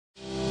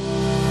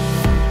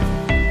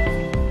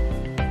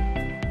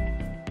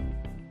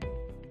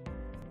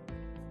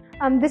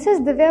This is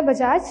Divya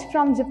Bajaj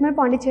from JIPMER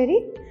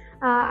Pondicherry.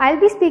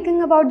 I'll be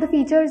speaking about the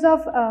features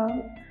of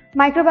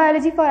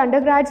Microbiology for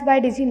Undergrads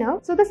by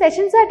DigiNerve. So the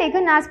sessions are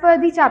taken as per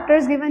the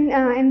chapters given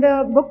in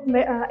the book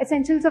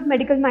Essentials of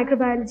Medical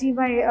Microbiology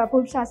by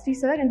Apurba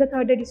sir in the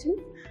 3rd edition,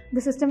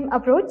 the system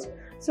approach.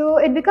 So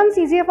it becomes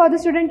easier for the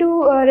student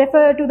to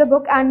refer to the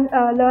book and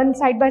learn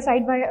side by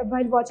side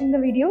while watching the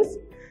videos.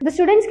 The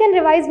students can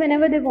revise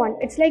whenever they want.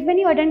 It's like when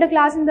you attend a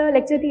class in the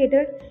lecture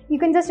theatre, you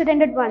can just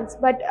attend it once,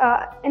 but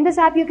in this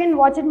app you can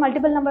watch it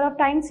multiple number of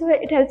times, so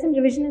it helps in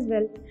revision as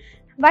well.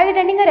 While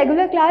attending a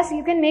regular class,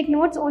 you can make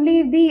notes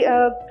only if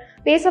the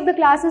pace of the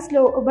class is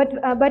slow,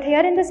 but here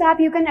in this app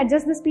you can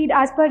adjust the speed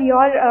as per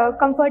your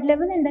comfort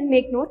level and then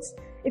make notes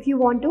if you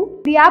want to.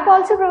 The app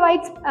also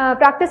provides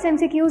practice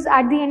MCQs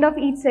at the end of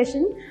each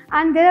session,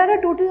 and there are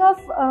a total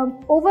of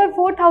over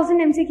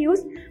 4,000 MCQs,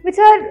 which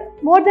are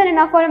more than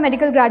enough for a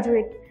medical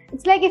graduate.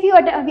 It's like if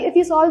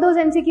you solve those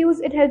MCQs,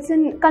 it helps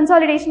in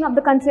consolidation of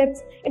the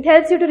concepts, it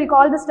helps you to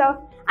recall the stuff,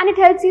 and it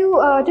helps you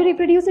to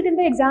reproduce it in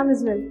the exam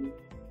as well.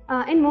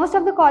 In most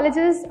of the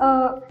colleges,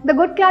 the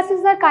good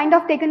classes are kind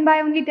of taken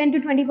by only 10 to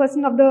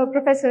 20% of the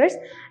professors.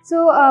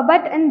 So,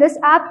 but in this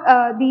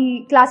app,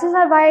 the classes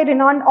are by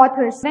renowned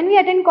authors. When we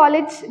attend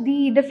college,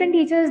 the different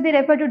teachers, they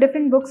refer to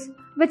different books,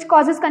 which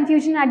causes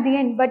confusion at the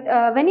end. But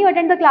when you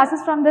attend the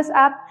classes from this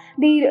app,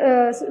 the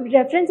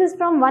reference is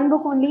from one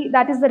book only.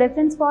 That is the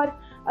reference for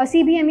a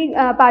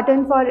CBME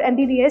pattern for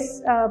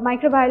MBBS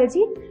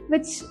microbiology,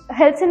 which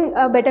helps in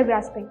better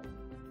grasping.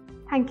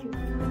 Thank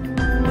you.